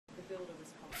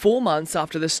4 months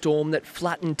after the storm that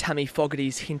flattened Tammie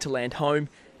Fogarty's hinterland home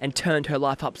and turned her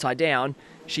life upside down,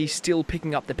 she's still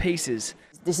picking up the pieces.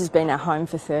 This has been our home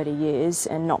for 30 years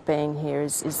and not being here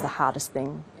is the hardest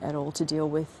thing at all to deal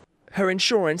with. Her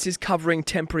insurance is covering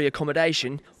temporary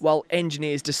accommodation while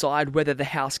engineers decide whether the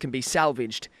house can be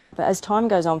salvaged. But as time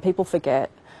goes on, people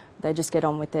forget. They just get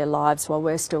on with their lives while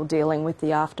we're still dealing with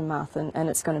the aftermath, and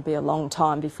it's going to be a long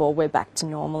time before we're back to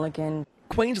normal again.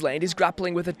 Queensland is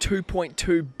grappling with a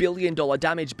 $2.2 billion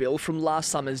damage bill from last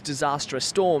summer's disastrous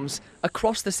storms.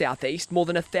 Across the southeast, more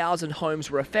than 1,000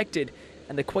 homes were affected,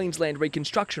 and the Queensland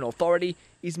Reconstruction Authority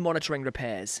is monitoring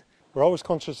repairs. We're always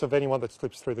conscious of anyone that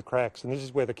slips through the cracks, and this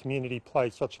is where the community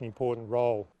plays such an important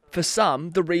role. For some,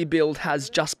 the rebuild has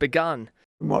just begun.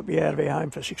 We might be out of our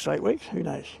home for 6 to 8 weeks, who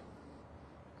knows?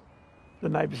 The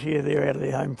neighbours here, they're out of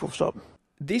their home, full stop.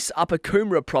 This Upper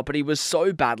Coomera property was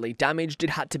so badly damaged it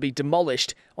had to be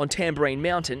demolished. On Tamborine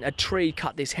Mountain, a tree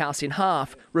cut this house in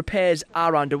half. Repairs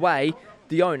are underway.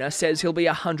 The owner says he'll be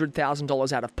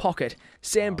 $100,000 out of pocket.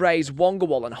 Sam Bray's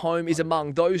Wongawallan home is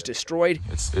among those destroyed.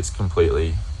 It's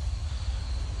completely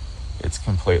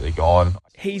gone.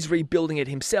 He's rebuilding it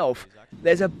himself.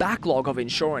 There's a backlog of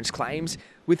insurance claims,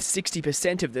 with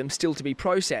 60% of them still to be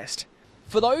processed.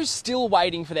 For those still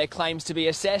waiting for their claims to be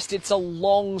assessed, it's a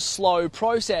long, slow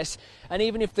process. And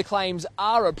even if the claims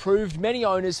are approved, many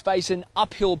owners face an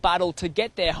uphill battle to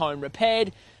get their home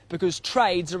repaired because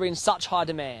trades are in such high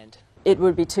demand. It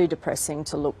would be too depressing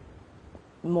to look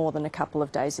more than a couple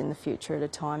of days in the future at a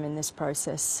time in this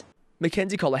process.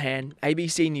 Mackenzie Colohan,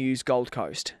 ABC News, Gold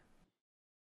Coast.